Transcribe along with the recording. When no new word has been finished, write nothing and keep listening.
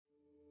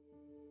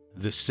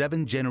The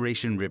Seven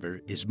Generation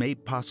River is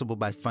made possible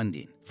by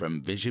funding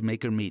from Vision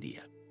Maker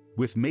Media,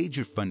 with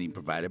major funding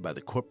provided by the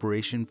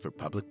Corporation for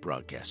Public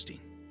Broadcasting.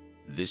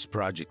 This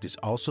project is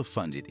also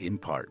funded in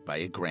part by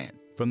a grant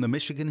from the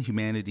Michigan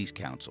Humanities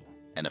Council,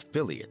 an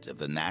affiliate of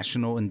the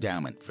National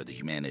Endowment for the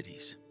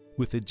Humanities,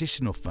 with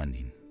additional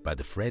funding by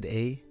the Fred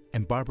A.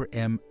 and Barbara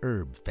M.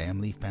 Erb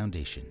Family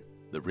Foundation,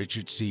 the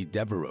Richard C.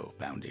 Devereaux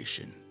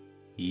Foundation,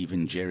 Eve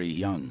and Jerry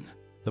Young,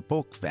 the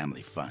Polk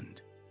Family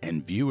Fund,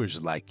 and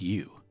viewers like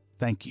you.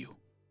 Thank you.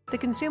 The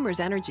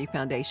Consumers Energy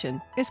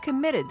Foundation is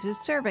committed to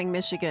serving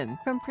Michigan,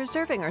 from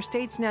preserving our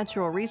state's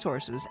natural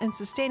resources and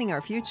sustaining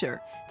our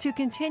future, to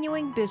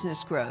continuing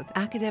business growth,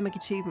 academic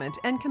achievement,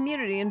 and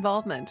community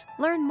involvement.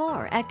 Learn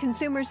more at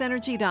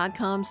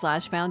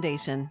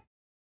consumersenergy.com/foundation.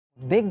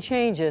 Big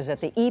changes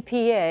at the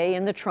EPA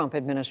in the Trump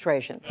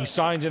administration. He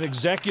signed an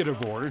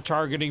executive order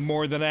targeting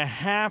more than a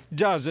half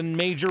dozen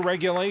major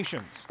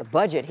regulations. The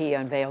budget he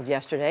unveiled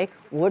yesterday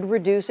would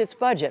reduce its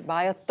budget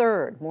by a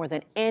third, more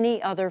than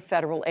any other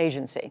federal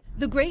agency.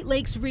 The Great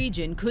Lakes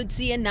region could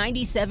see a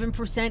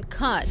 97%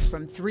 cut,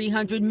 from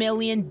 $300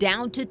 million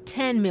down to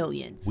 $10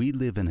 million. We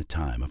live in a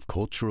time of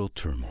cultural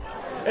turmoil.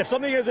 If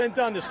something isn't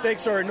done, the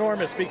stakes are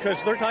enormous,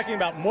 because they're talking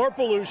about more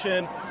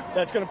pollution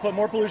that's going to put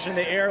more pollution in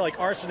the air, like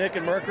arsenic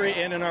and mercury,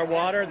 in our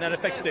water, and that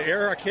affects the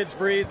air our kids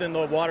breathe and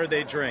the water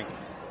they drink.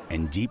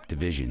 And deep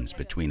divisions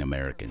between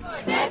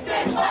Americans. This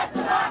is what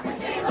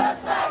democracy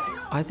looks like.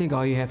 I think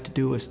all you have to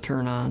do is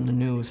turn on the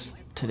news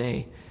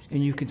today,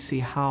 and you can see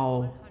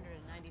how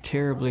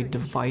terribly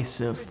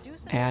divisive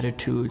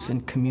attitudes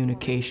and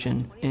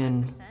communication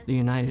in the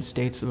United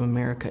States of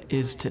America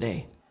is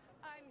today.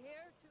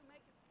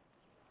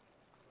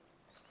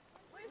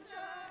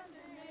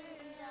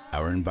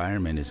 Our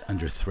environment is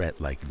under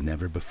threat like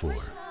never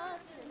before.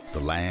 The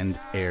land,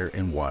 air,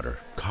 and water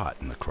caught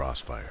in the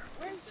crossfire.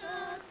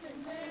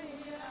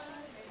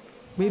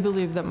 We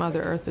believe that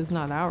Mother Earth is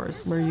not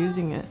ours. We're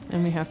using it,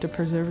 and we have to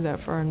preserve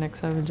that for our next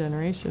 7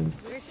 generations.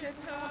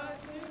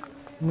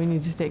 We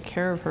need to take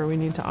care of her. We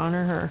need to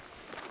honor her.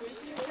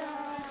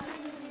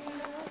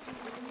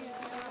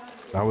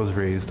 I was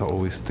raised to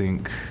always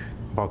think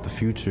about the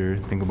future,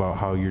 think about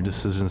how your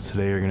decisions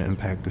today are going to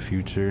impact the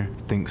future,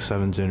 think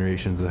 7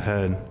 generations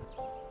ahead.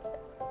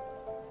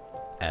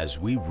 As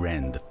we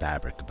rend the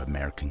fabric of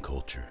American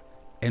culture,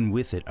 and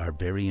with it our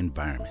very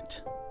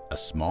environment, a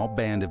small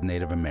band of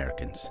Native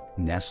Americans,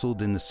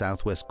 nestled in the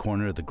southwest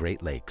corner of the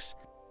Great Lakes,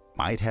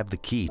 might have the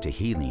key to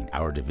healing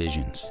our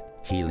divisions,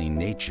 healing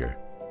nature,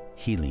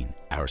 healing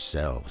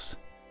ourselves.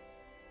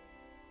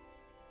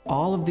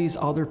 All of these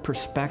other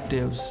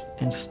perspectives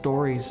and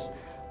stories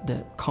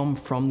that come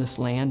from this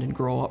land and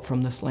grow up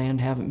from this land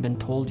haven't been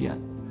told yet,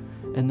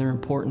 and they're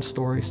important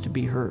stories to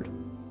be heard.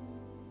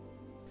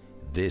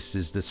 This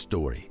is the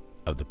story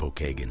of the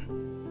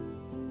Pokagon.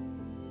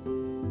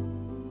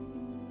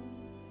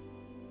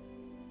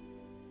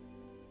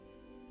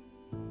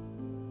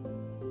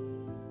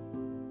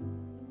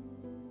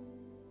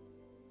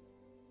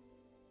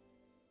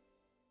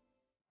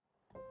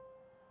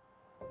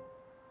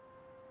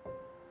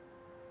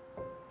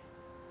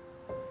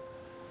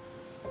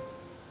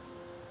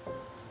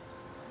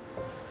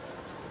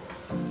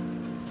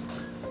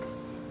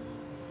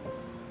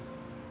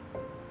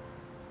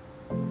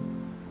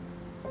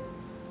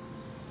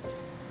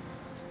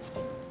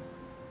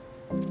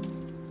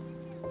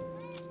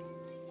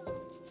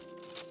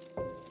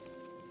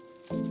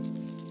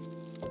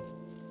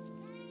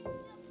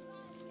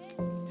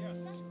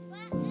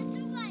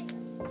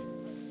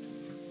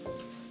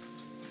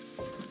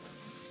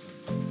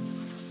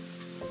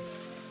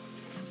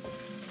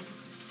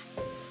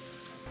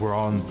 We're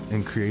all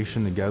in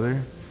creation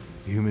together.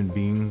 Human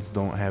beings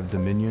don't have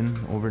dominion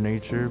over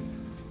nature.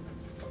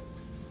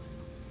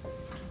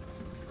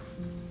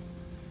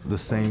 The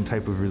same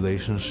type of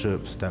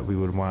relationships that we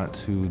would want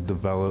to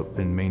develop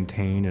and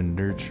maintain and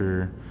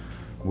nurture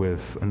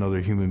with another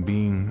human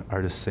being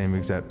are the same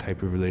exact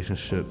type of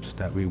relationships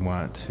that we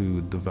want to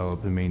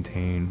develop and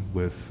maintain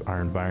with our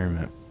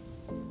environment.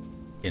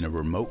 In a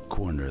remote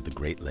corner of the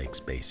Great Lakes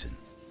Basin,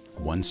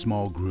 one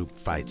small group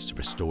fights to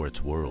restore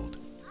its world,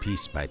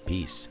 piece by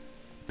piece,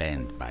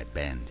 band by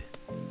band.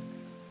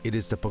 It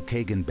is the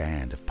Pokagon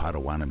Band of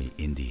Potawatomi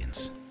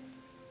Indians.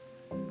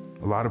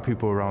 A lot of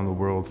people around the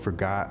world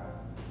forgot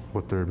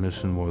what their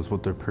mission was,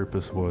 what their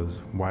purpose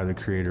was, why the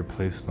Creator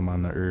placed them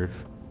on the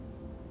earth.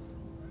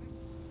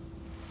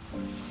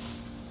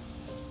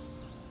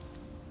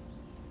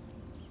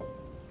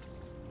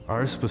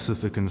 Our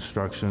specific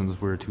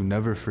instructions were to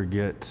never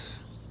forget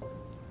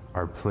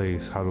our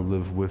place, how to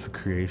live with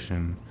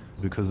creation,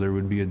 because there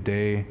would be a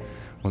day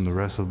when the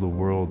rest of the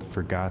world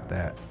forgot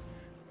that.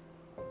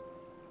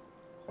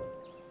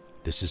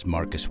 This is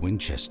Marcus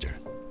Winchester,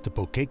 the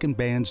Pokagon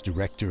Band's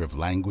Director of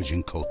Language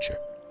and Culture.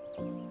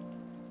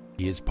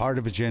 He is part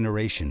of a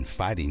generation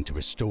fighting to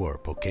restore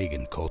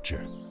Pokagon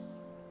culture.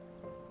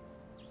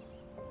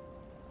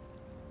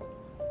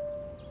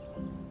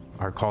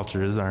 Our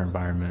culture is our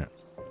environment.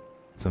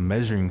 It's a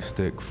measuring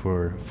stick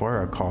for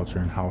our culture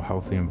and how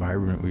healthy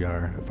environment we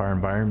are. If our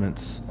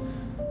environment's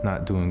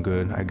not doing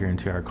good, I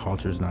guarantee our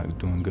culture's not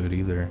doing good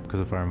either. Because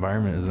if our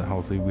environment isn't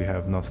healthy, we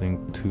have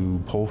nothing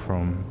to pull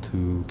from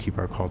to keep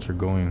our culture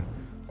going.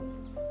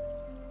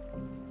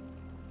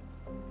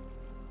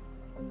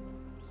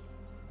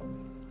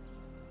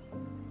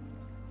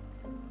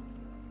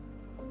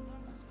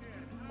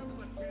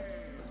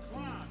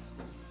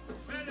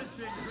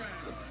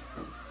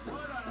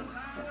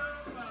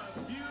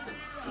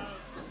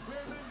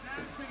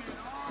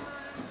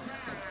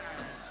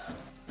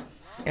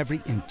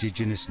 Every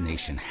indigenous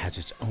nation has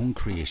its own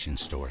creation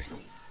story.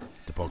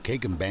 The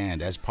Pokagon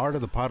band, as part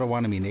of the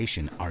Potawatomi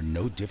Nation, are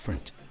no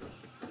different.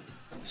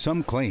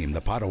 Some claim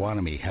the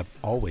Potawatomi have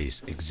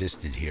always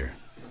existed here.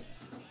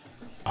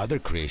 Other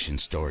creation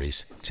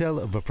stories tell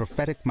of a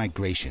prophetic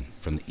migration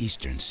from the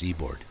eastern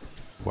seaboard.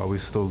 While we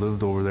still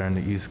lived over there on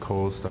the East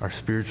Coast, our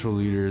spiritual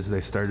leaders, they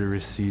started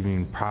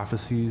receiving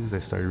prophecies, they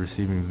started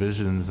receiving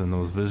visions, and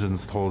those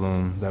visions told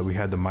them that we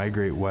had to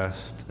migrate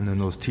west. And then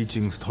those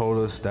teachings told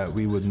us that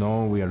we would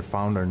know we had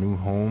found our new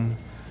home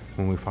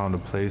when we found a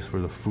place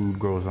where the food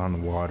grows on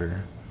the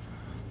water.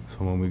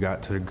 So when we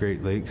got to the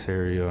Great Lakes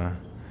area,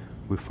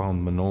 we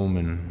found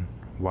monomen,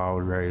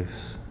 wild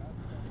rice,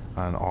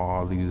 on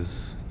all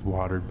these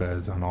water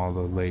beds, on all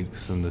the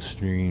lakes and the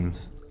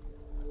streams.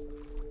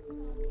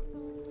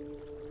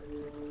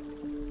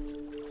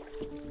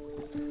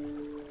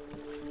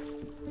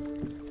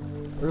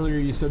 Earlier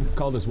you said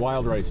called this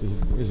wild rice.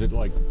 Is it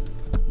like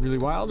really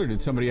wild, or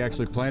did somebody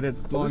actually plant it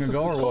long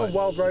ago, or what? It's called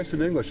wild rice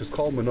in English. It's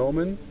called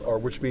monomen, or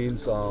which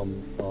means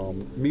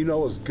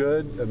mino is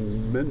good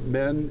and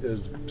men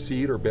is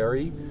seed or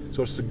berry.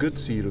 So it's the good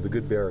seed or the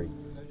good berry.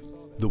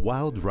 The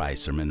wild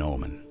rice, or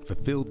monomen,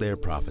 fulfilled their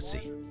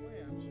prophecy.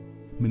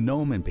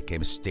 Monomen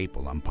became a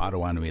staple on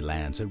Potawatomi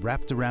lands and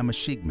wrapped around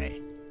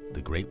Michigme,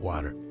 the Great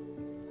Water,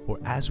 or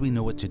as we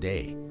know it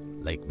today,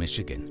 Lake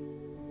Michigan.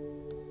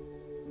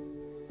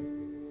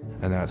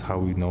 And that's how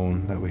we'd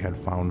known that we had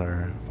found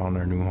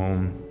our new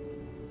home.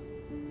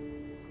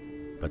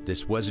 But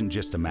this wasn't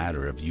just a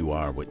matter of you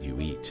are what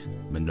you eat.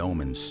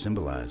 Monomens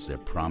symbolized their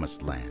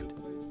promised land,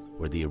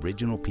 where the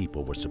original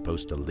people were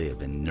supposed to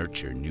live and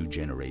nurture new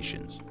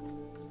generations.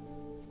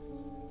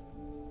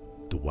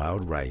 The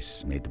wild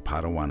rice made the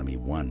Potawatomi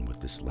one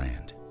with this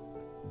land.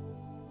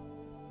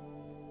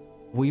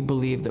 We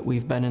believe that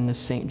we've been in the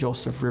St.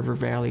 Joseph River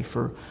Valley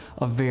for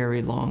a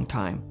very long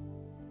time,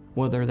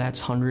 whether that's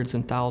hundreds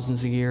and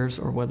thousands of years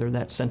or whether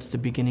that's since the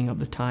beginning of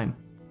the time.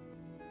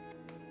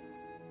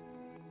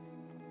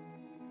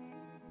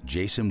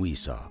 Jason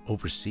Weesaw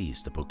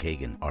oversees the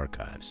Pokagon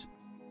archives.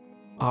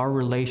 Our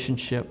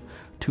relationship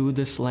to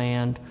this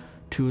land,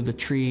 to the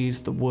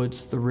trees, the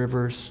woods, the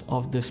rivers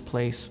of this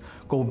place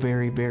go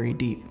very, very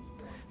deep.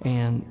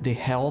 And the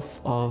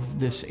health of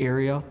this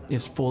area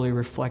is fully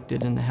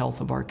reflected in the health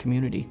of our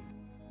community.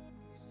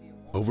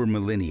 Over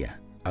millennia,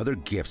 other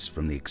gifts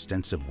from the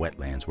extensive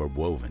wetlands were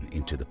woven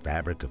into the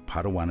fabric of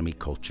Potawatomi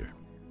culture.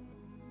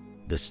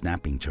 The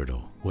snapping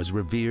turtle was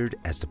revered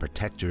as the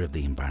protector of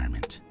the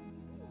environment.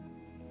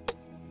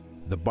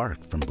 The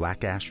bark from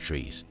black ash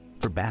trees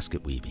for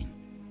basket weaving.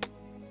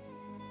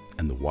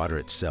 And the water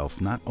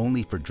itself not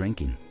only for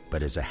drinking,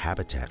 but as a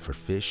habitat for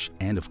fish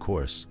and, of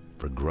course,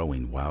 for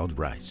growing wild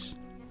rice.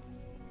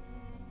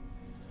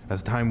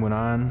 As time went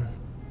on,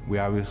 we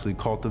obviously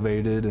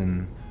cultivated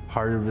and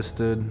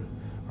harvested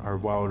our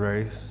wild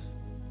rice.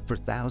 For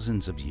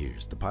thousands of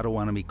years, the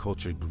Potawatomi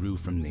culture grew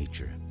from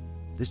nature.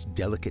 This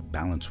delicate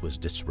balance was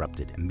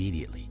disrupted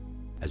immediately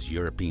as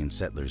European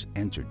settlers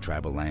entered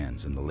tribal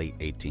lands in the late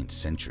 18th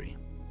century.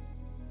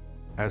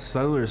 As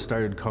settlers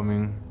started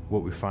coming,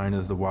 what we find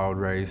is the wild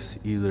rice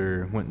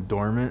either went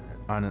dormant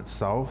on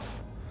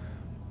itself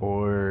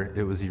or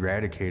it was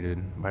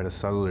eradicated by the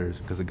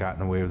settlers because it got in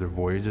the way of their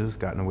voyages,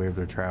 got in the way of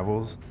their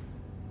travels.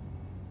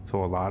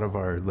 So a lot of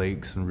our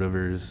lakes and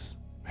rivers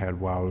had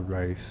wild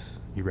rice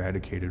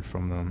eradicated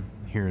from them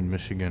here in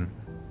Michigan.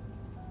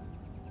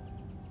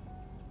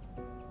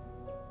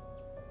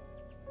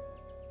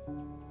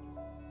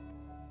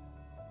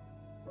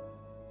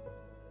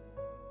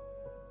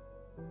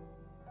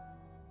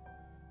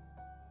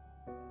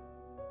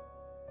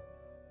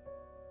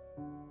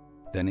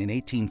 Then in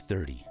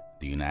 1830,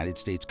 the United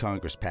States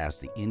Congress passed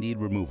the Indian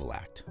Removal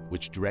Act,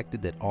 which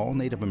directed that all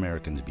Native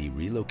Americans be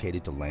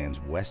relocated to lands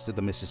west of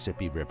the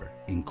Mississippi River,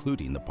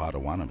 including the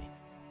Potawatomi.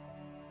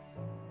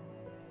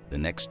 The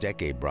next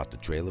decade brought the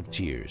Trail of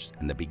Tears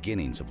and the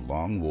beginnings of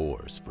long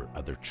wars for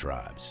other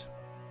tribes.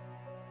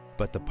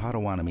 But the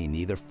Potawatomi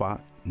neither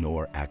fought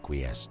nor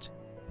acquiesced.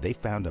 They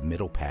found a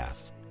middle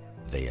path.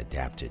 They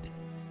adapted.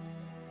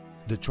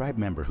 The tribe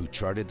member who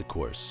charted the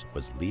course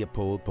was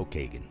Leopold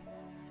Pokagon.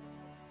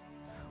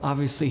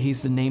 Obviously,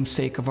 he's the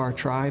namesake of our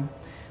tribe.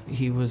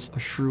 He was a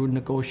shrewd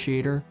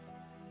negotiator,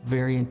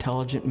 very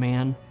intelligent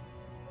man,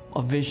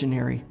 a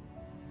visionary,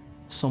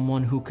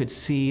 someone who could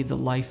see the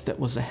life that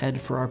was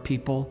ahead for our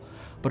people.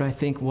 But I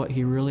think what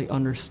he really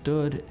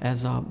understood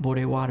as a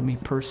Potawatomi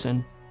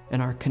person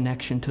and our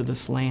connection to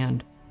this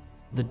land,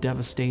 the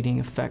devastating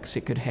effects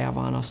it could have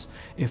on us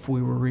if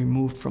we were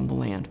removed from the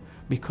land,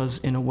 because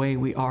in a way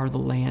we are the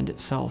land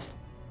itself.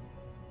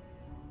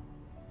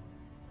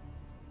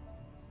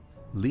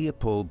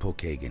 Leopold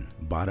Pokagon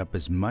bought up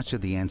as much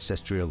of the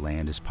ancestral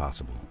land as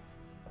possible.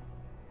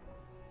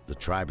 The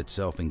tribe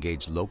itself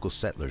engaged local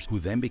settlers who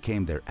then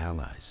became their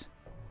allies.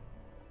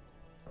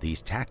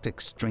 These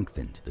tactics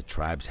strengthened the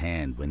tribe's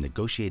hand when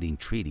negotiating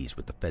treaties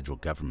with the federal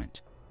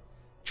government,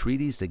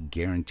 treaties that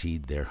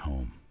guaranteed their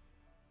home.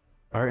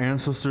 Our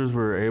ancestors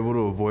were able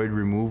to avoid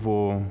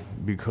removal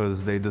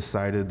because they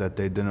decided that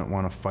they didn't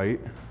want to fight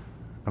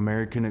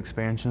American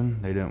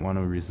expansion. They didn't want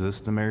to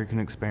resist American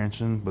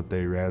expansion, but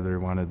they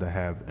rather wanted to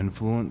have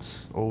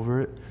influence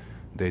over it.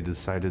 They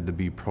decided to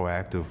be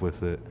proactive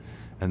with it.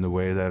 And the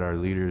way that our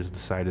leaders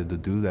decided to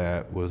do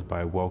that was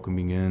by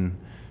welcoming in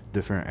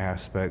different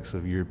aspects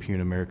of European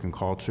American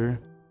culture.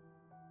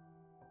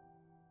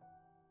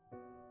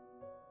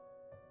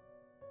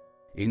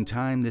 In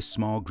time, this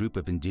small group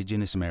of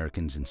indigenous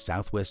Americans in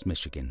southwest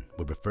Michigan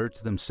would refer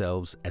to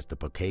themselves as the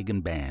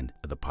Pokagon Band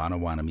of the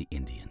Potawatomi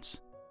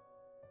Indians.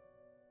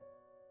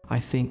 I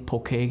think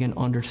Pokagon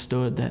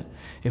understood that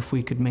if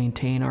we could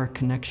maintain our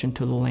connection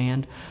to the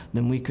land,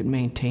 then we could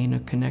maintain a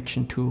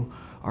connection to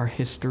our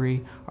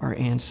history, our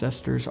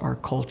ancestors, our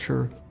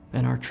culture,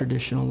 and our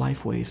traditional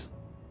lifeways.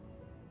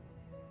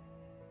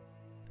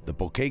 The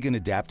Pokagon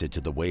adapted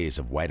to the ways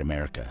of white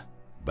America,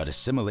 but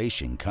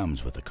assimilation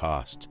comes with a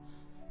cost.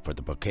 For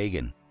the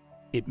Pokagon,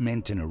 it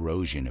meant an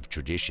erosion of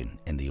tradition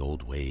and the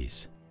old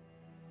ways.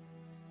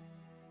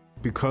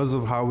 Because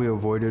of how we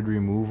avoided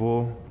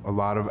removal, a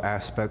lot of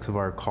aspects of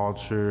our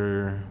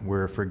culture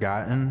were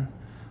forgotten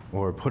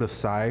or put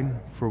aside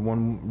for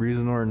one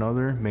reason or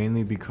another,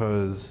 mainly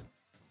because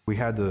we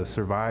had to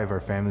survive,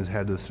 our families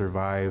had to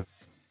survive.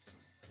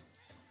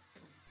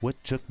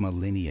 What took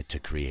millennia to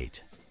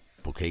create,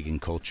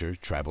 Pokagon culture,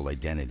 tribal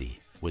identity,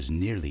 was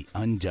nearly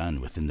undone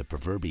within the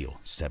proverbial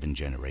 7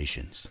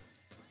 generations.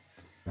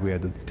 We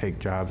had to take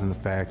jobs in the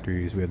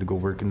factories, we had to go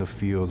work in the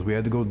fields, we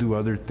had to go do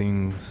other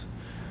things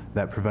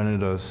that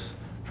prevented us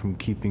from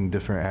keeping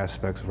different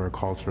aspects of our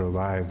culture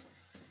alive.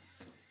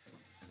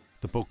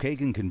 The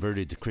Pokagon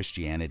converted to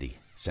Christianity,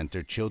 sent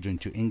their children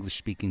to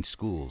English-speaking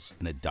schools,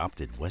 and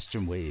adopted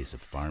Western ways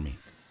of farming.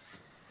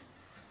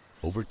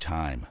 Over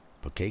time,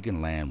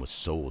 Pokagon land was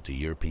sold to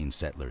European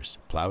settlers,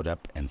 plowed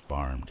up and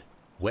farmed.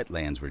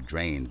 Wetlands were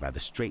drained by the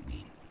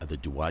straightening of the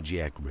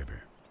Dowagiac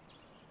River.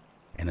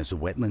 And as the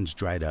wetlands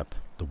dried up,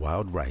 the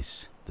wild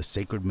rice, the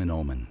sacred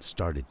minomen,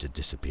 started to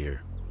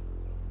disappear.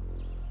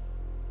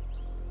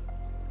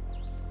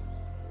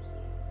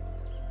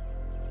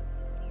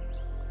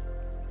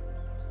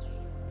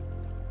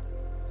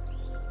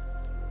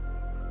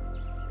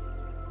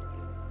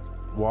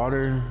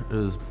 Water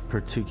is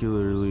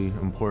particularly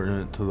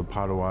important to the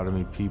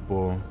Potawatomi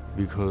people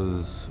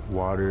because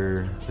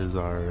water is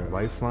our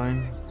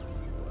lifeline.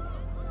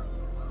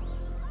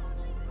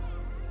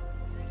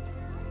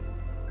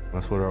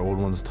 That's what our old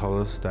ones tell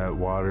us, that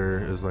water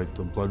is like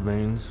the blood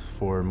veins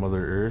for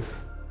Mother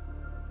Earth.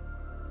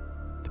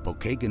 The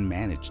Pokagon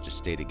managed to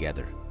stay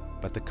together,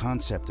 but the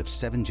concept of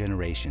 7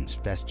 generations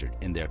festered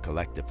in their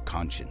collective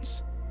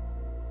conscience.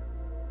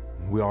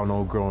 We all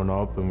know growing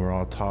up, and we're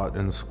all taught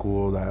in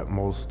school, that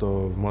most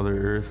of Mother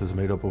Earth is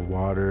made up of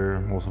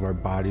water. Most of our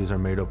bodies are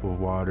made up of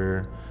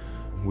water.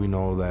 We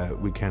know that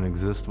we can't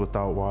exist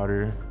without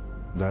water.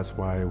 That's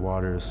why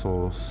water is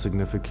so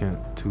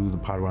significant to the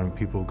Potawatomi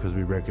people, because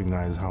we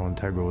recognize how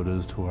integral it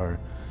is to our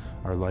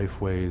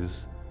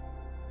lifeways.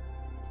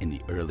 In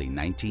the early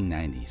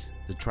 1990s,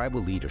 the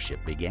tribal leadership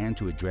began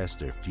to address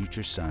their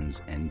future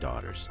sons and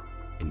daughters.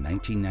 In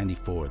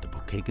 1994, the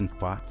Pokagon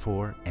fought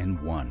for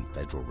and won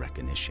federal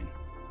recognition.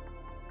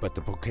 But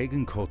the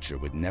Pokagon culture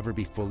would never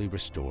be fully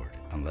restored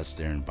unless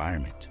their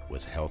environment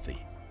was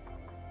healthy.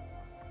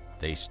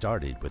 They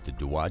started with the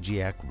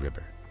Dowagiac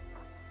River.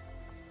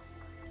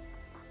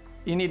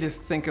 You need to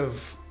think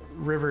of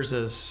rivers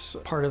as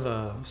part of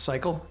a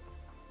cycle.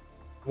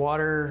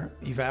 Water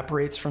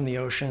evaporates from the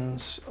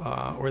oceans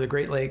or the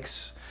Great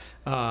Lakes,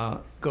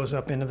 goes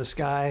up into the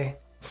sky,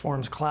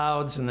 forms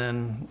clouds, and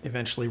then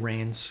eventually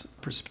rains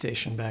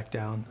precipitation back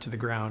down to the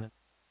ground.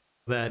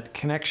 That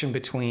connection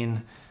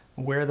between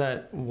where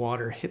that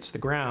water hits the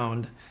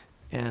ground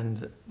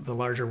and the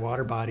larger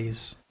water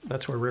bodies,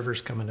 that's where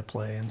rivers come into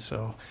play. And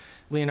so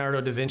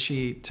Leonardo da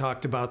Vinci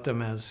talked about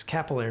them as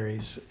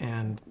capillaries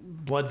and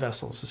blood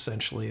vessels,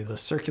 essentially, the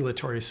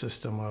circulatory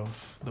system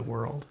of the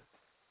world.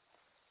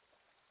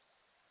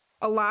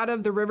 A lot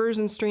of the rivers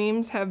and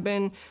streams have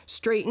been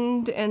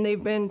straightened and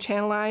they've been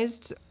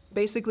channelized.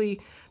 Basically,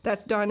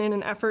 that's done in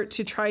an effort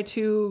to try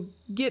to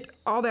get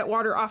all that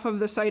water off of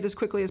the site as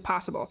quickly as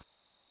possible.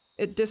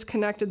 It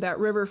disconnected that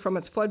river from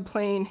its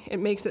floodplain. It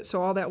makes it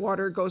so all that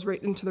water goes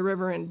right into the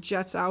river and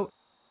jets out.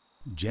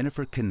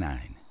 Jennifer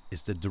Canine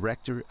is the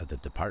director of the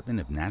Department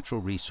of Natural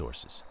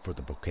Resources for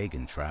the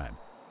Pokagon tribe.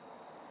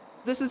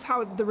 This is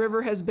how the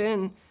river has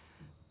been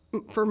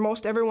for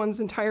most everyone's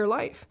entire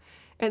life.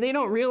 And they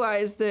don't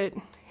realize that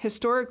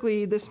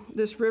historically this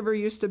river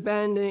used to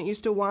bend and it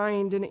used to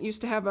wind and it used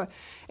to have an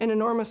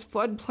enormous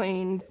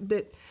floodplain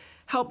that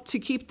helped to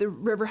keep the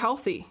river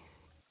healthy.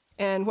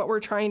 And what we're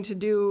trying to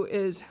do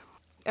is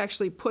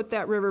actually put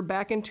that river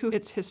back into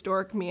its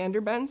historic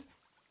meander bends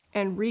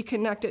and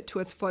reconnect it to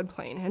its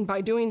floodplain. And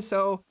by doing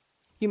so,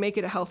 you make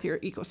it a healthier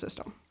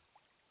ecosystem.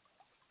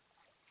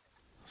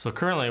 So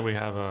currently we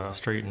have a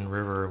straightened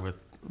river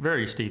with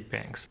very steep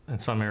banks, in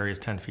some areas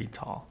 10 feet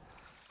tall.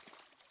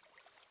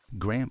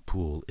 Grant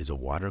Poole is a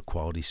water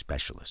quality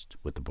specialist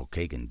with the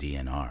Pokagon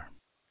DNR.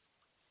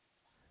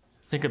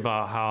 Think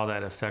about how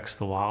that affects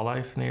the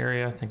wildlife in the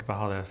area. Think about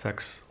how that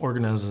affects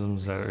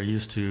organisms that are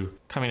used to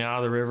coming out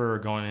of the river or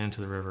going into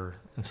the river.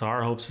 And so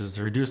our hopes is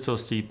to reduce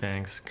those steep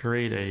banks,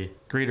 create a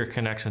greater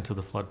connection to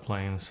the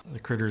floodplains. The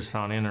critters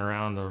found in and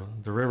around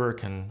the river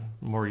can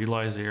more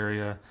utilize the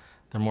area.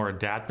 They're more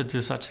adapted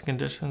to such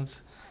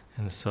conditions.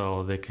 And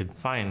so they could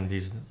find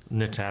these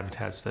niche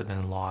habitats that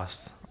have been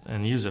lost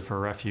and use it for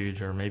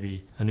refuge, or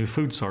maybe a new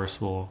food source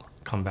will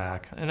come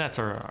back. And that's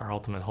our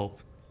ultimate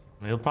hope.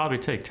 It'll probably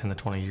take 10 to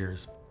 20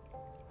 years.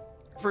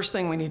 First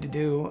thing we need to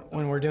do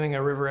when we're doing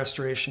a river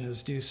restoration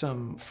is do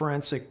some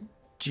forensic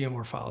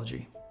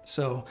geomorphology.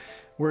 So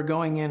we're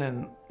going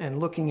in and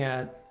looking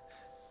at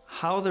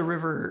how the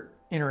river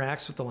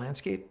interacts with the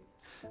landscape,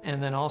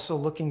 and then also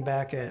looking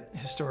back at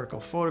historical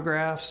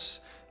photographs,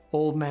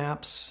 old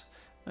maps,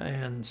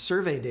 and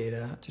survey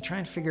data to try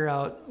and figure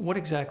out what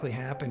exactly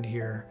happened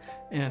here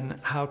and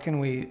how can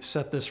we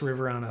set this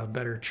river on a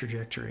better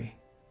trajectory.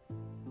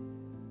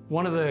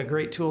 One of the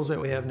great tools that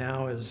we have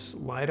now is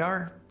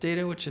LiDAR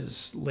data, which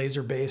is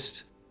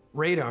laser-based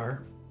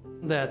radar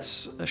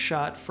that's a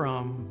shot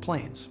from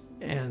planes.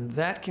 And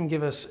that can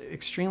give us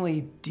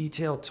extremely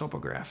detailed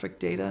topographic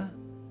data,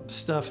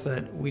 stuff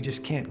that we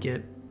just can't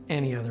get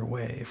any other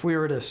way. If we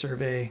were to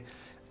survey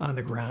on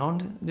the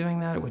ground doing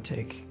that, it would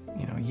take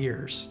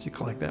years to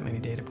collect that many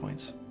data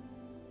points.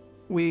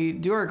 We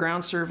do our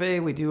ground survey,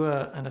 we do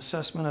an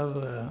assessment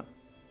of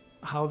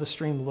how the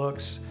stream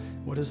looks,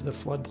 what is the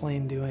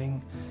floodplain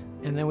doing,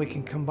 and then we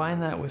can combine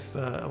that with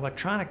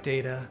electronic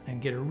data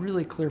and get a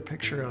really clear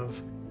picture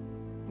of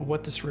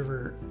what this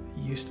river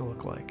used to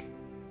look like.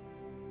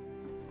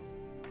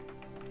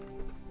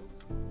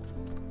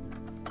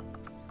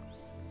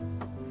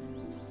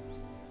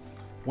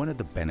 One of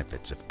the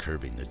benefits of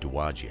curving the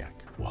Dowagiac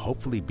will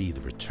hopefully be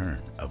the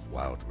return of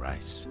wild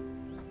rice.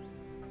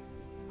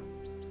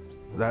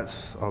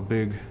 That's a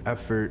big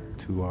effort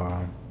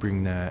to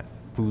bring that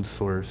food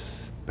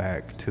source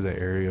back to the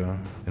area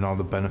and all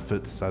the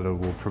benefits that it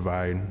will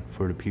provide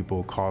for the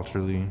people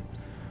culturally,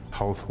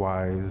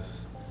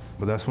 health-wise.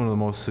 But that's one of the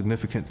most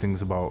significant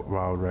things about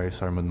wild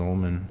rice, our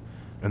monomen,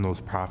 and those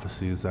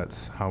prophecies.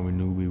 That's how we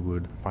knew we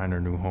would find our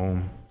new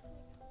home.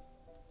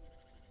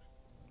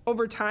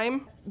 Over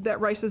time, that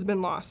rice has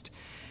been lost.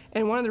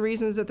 And one of the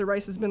reasons that the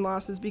rice has been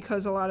lost is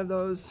because a lot of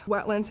those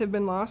wetlands have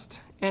been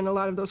lost and a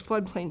lot of those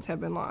floodplains have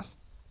been lost.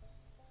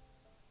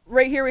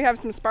 Right here we have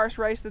some sparse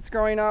rice that's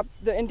growing up.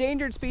 The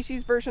endangered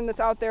species version that's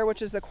out there,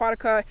 which is the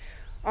Quataca,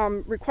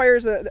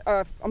 requires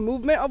a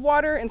movement of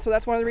water, and so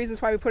that's one of the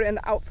reasons why we put it in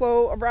the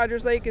outflow of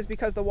Rogers Lake, is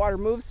because the water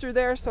moves through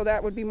there, so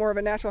that would be more of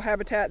a natural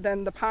habitat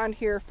than the pond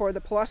here for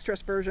the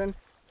palustrous version.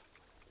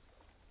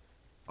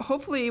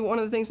 Hopefully, one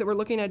of the things that we're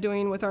looking at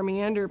doing with our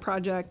meander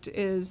project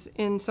is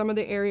in some of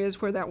the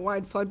areas where that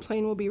wide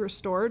floodplain will be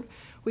restored,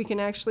 we can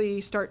actually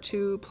start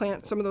to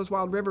plant some of those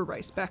wild river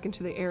rice back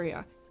into the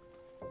area.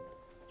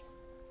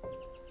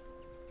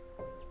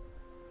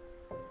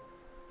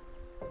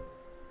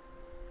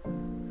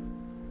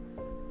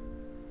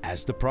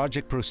 As the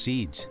project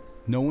proceeds,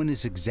 no one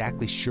is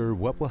exactly sure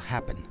what will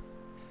happen.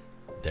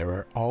 There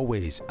are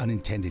always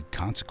unintended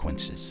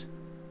consequences.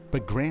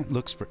 But Grant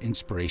looks for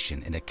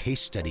inspiration in a case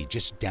study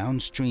just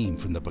downstream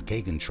from the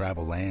Pokagon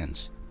tribal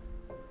lands.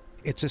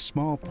 It's a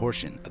small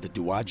portion of the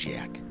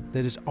Dowagiac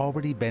that has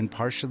already been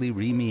partially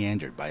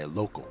re-meandered by a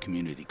local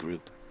community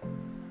group.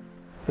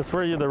 This is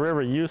where the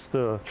river used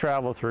to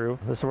travel through.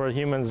 This is where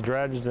humans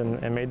dredged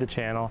and made the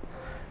channel.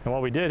 And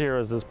what we did here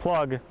is this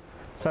plug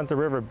sent the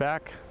river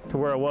back to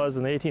where it was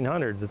in the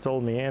 1800s, its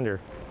old meander.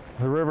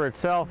 The river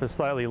itself is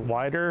slightly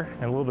wider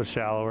and a little bit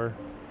shallower.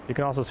 You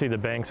can also see the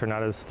banks are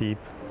not as steep.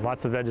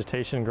 Lots of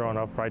vegetation growing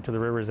up right to the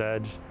river's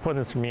edge.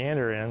 Putting this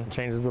meander in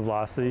changes the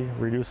velocity,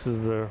 reduces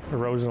the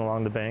erosion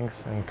along the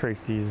banks, and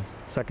creates these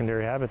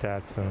secondary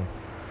habitats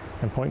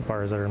and point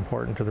bars that are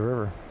important to the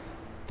river.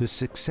 The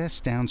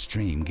success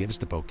downstream gives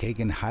the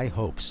Pokagon high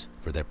hopes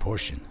for their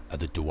portion of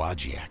the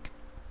Dowagiac.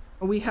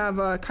 We have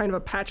a kind of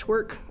a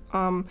patchwork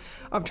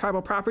of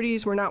tribal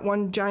properties. We're not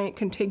one giant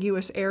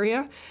contiguous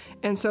area,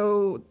 and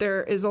so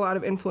there is a lot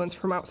of influence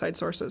from outside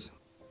sources.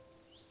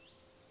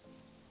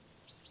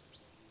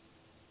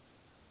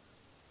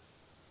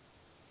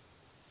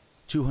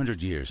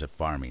 "200 years of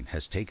farming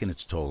has taken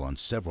its toll on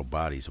several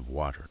bodies of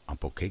water on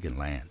Pokagon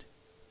land,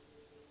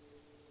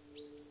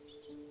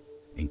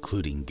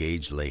 including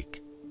Gage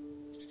Lake,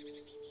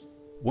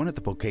 one of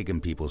the Pokagon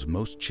people's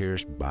most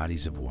cherished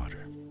bodies of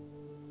water.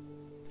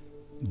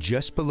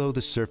 Just below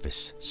the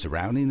surface,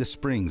 surrounding the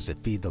springs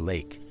that feed the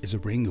lake, is a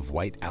ring of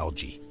white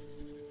algae.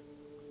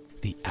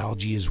 The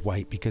algae is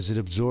white because it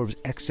absorbs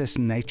excess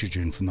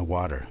nitrogen from the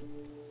water.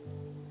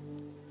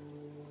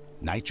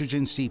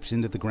 Nitrogen seeps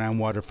into the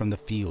groundwater from the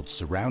fields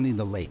surrounding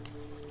the lake,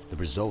 the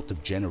result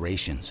of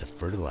generations of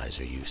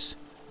fertilizer use.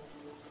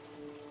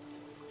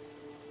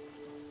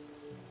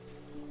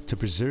 To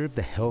preserve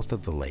the health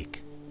of the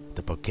lake,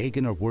 the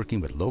Pokagon are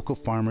working with local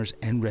farmers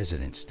and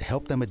residents to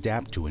help them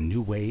adapt to a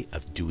new way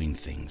of doing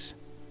things.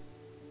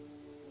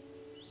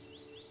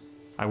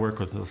 I work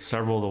with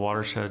several of the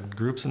watershed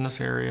groups in this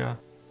area.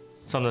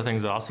 Some of the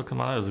things that also come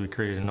out is we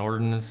created an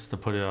ordinance to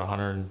put a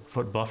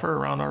 100-foot buffer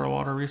around our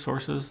water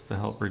resources to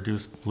help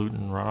reduce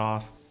pollutant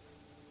runoff.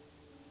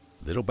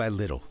 Little by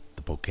little,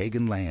 the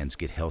Pokagon lands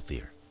get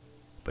healthier.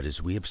 But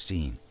as we have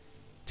seen,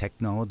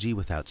 technology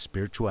without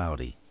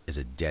spirituality is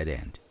a dead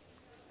end.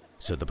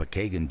 So the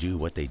Pokagon do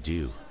what they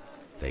do.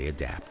 They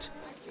adapt.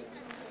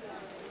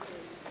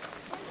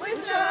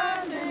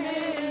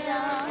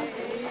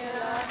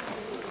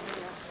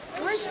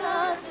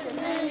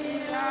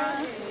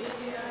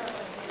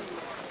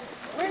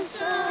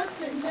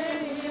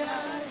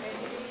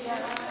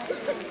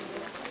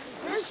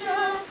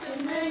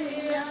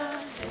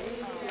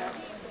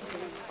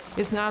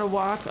 It's not a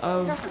walk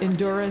of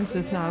endurance.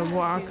 It's not a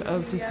walk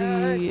of to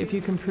see if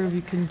you can prove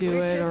you can do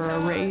it, or a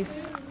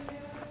race.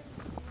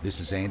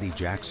 This is Andy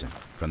Jackson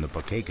from the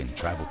Pokagon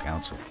Tribal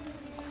Council.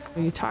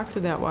 You talk to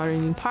that water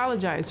and you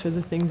apologize for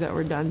the things that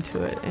were done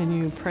to it, and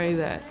you pray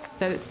that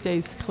it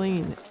stays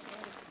clean.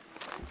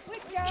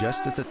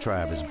 Just as the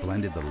tribe has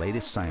blended the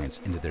latest science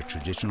into their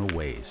traditional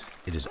ways,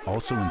 it is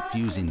also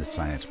infusing the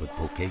science with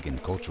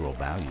Pokagon cultural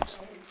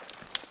values.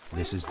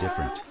 This is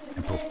different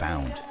and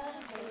profound.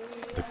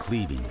 The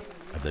cleaving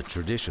of the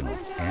traditional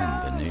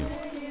and the new.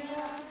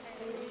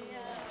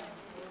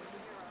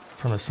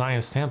 From a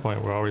science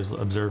standpoint, we're always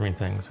observing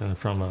things, and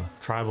from a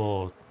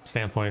tribal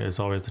standpoint, it's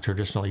always the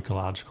traditional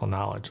ecological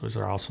knowledge, which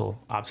are also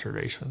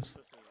observations.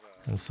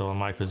 And so in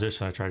my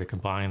position, I try to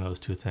combine those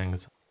two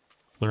things,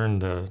 learn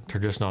the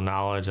traditional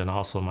knowledge and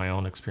also my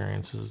own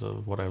experiences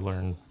of what I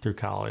learned through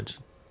college.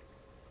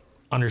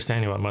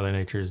 Understanding what Mother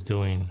Nature is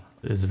doing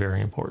is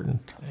very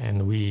important,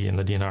 and we in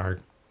the DNR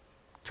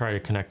try to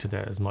connect to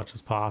that as much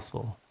as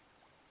possible.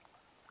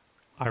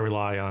 I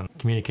rely on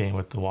communicating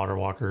with the water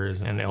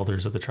walkers and the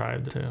elders of the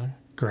tribe to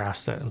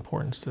grasp that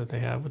importance that they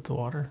have with the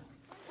water.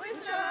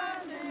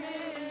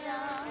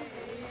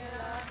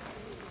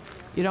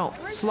 You don't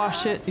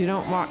slush it, you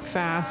don't walk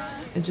fast.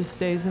 It just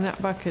stays in that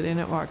bucket and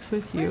it walks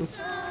with you.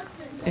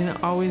 And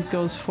it always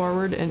goes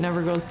forward, it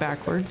never goes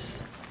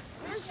backwards.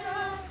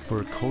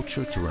 For a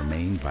culture to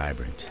remain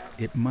vibrant,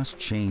 it must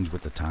change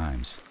with the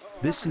times.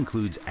 This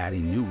includes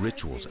adding new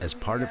rituals as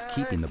part of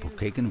keeping the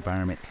Pokagon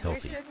environment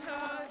healthy.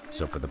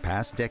 So for the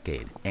past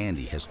decade,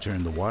 Andy has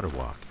turned the water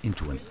walk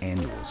into an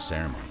annual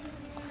ceremony.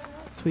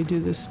 We do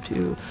this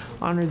to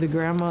honor the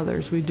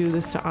grandmothers. We do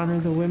this to honor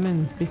the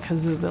women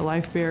because of the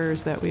life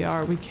bearers that we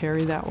are. We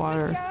carry that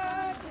water.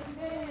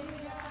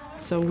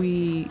 So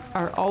we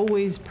are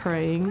always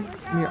praying.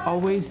 We're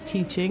always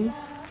teaching.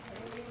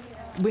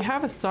 We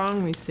have a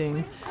song we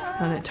sing,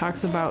 and it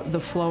talks about the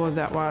flow of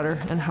that water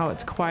and how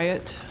it's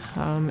quiet,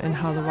 and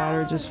how the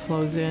water just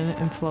flows in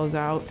and flows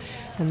out.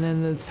 And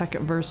then the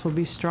second verse will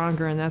be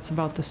stronger, and that's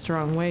about the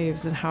strong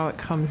waves and how it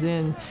comes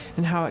in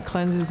and how it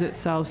cleanses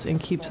itself and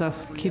keeps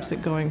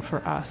it going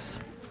for us.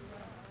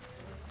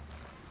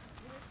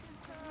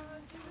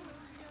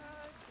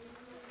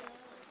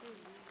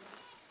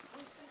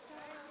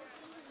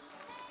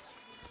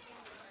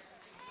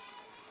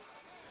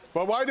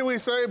 But why do we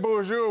say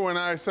bonjour when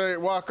I say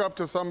walk up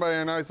to somebody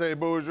and I say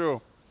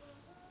bonjour?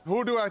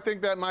 Who do I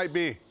think that might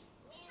be?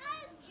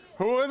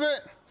 Who is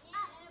it?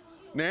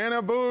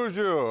 Nana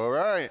Bonjour,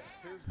 right.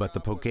 But the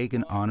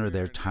Pokagon honor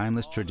their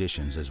timeless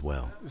traditions as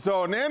well.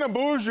 So Nana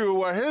Bonjour,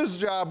 what his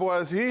job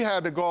was, he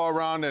had to go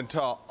around and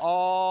tell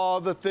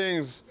all the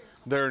things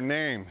their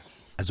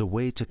names. As a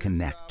way to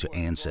connect to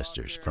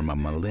ancestors from a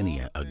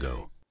millennia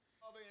ago.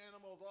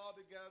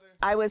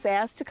 I was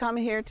asked to come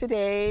here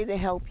today to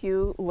help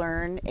you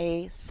learn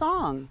a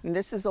song. And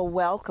this is a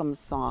welcome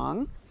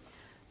song.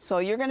 So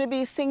you're going to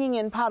be singing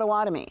in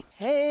Potawatomi.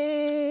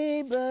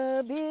 Hey,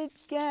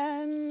 babigan.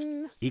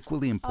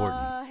 Equally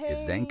important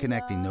is then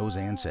connecting those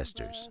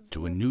ancestors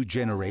to a new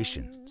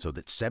generation so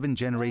that 7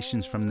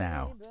 generations from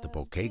now, the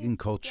Pokagon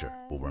culture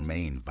will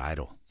remain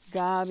vital.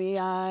 Gabi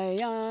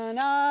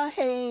ayana,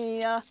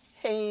 heya,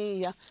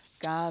 heya,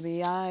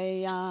 gabi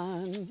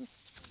ayan.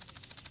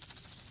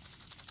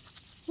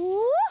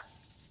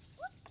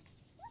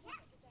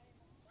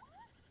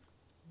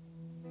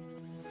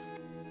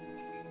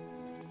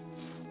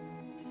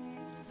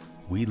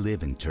 We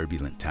live in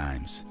turbulent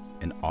times,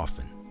 and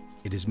often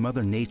it is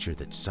Mother Nature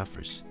that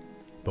suffers.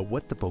 But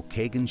what the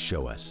Pokagon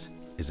show us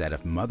is that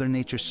if Mother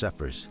Nature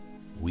suffers,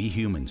 we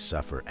humans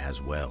suffer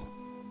as well.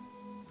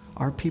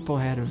 Our people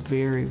had a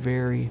very,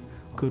 very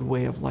good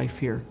way of life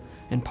here,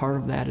 and part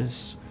of that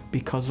is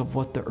because of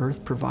what the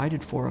earth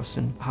provided for us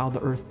and how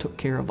the earth took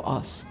care of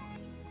us.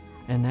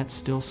 And that's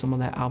still some of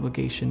that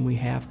obligation we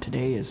have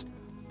today, is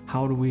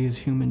how do we as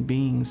human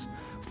beings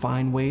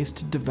find ways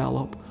to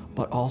develop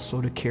but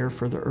also to care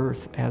for the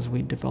earth as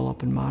we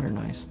develop and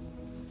modernize.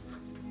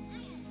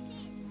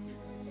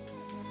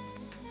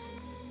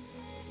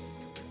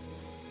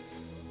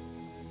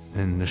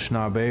 In the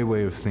Anishinaabe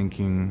way of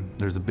thinking,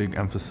 there's a big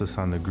emphasis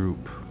on the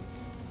group,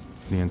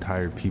 the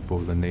entire people,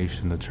 the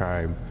nation, the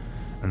tribe.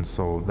 And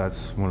so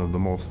that's one of the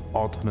most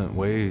ultimate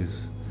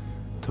ways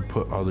to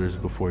put others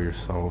before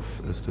yourself,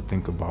 is to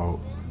think about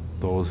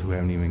those who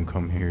haven't even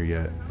come here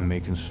yet and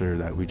making sure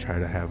that we try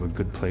to have a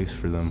good place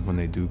for them when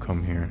they do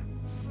come here.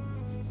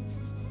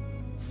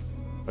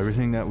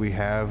 Everything that we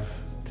have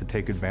to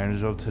take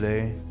advantage of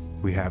today,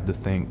 we have to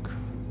thank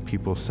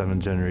people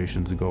 7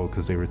 generations ago,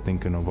 because they were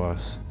thinking of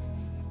us.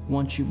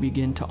 Once you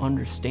begin to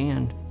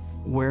understand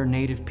where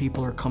Native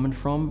people are coming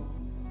from,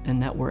 and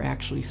that we're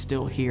actually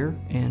still here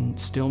and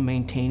still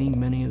maintaining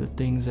many of the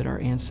things that our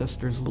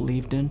ancestors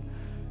believed in,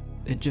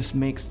 it just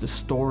makes the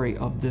story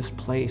of this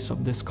place,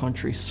 of this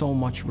country, so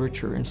much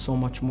richer and so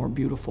much more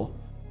beautiful.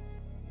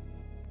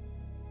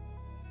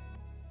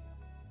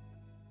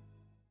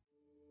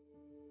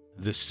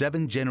 The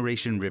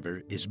 7-Generation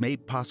River is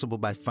made possible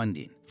by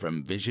funding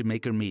from Vision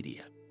Maker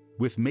Media,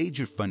 with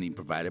major funding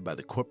provided by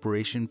the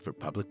Corporation for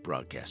Public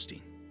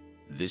Broadcasting.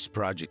 This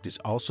project is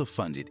also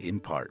funded in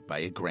part by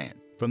a grant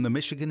from the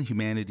Michigan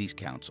Humanities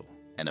Council,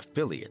 an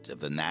affiliate of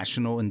the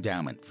National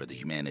Endowment for the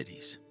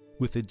Humanities,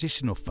 with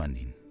additional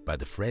funding by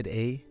the Fred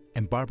A.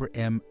 and Barbara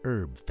M.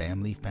 Erb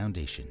Family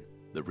Foundation,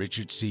 the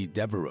Richard C.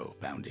 Devereaux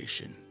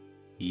Foundation,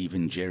 Eve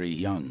and Jerry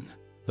Young,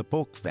 the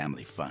Polk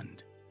Family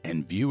Fund,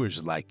 and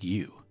viewers like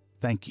you.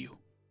 Thank you.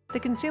 The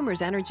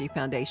Consumers Energy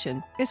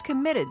Foundation is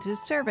committed to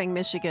serving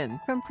Michigan,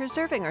 from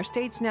preserving our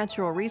state's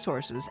natural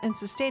resources and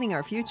sustaining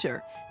our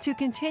future, to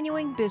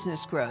continuing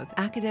business growth,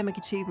 academic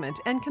achievement,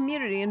 and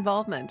community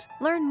involvement.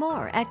 Learn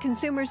more at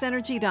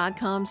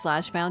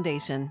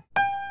consumersenergy.com/foundation.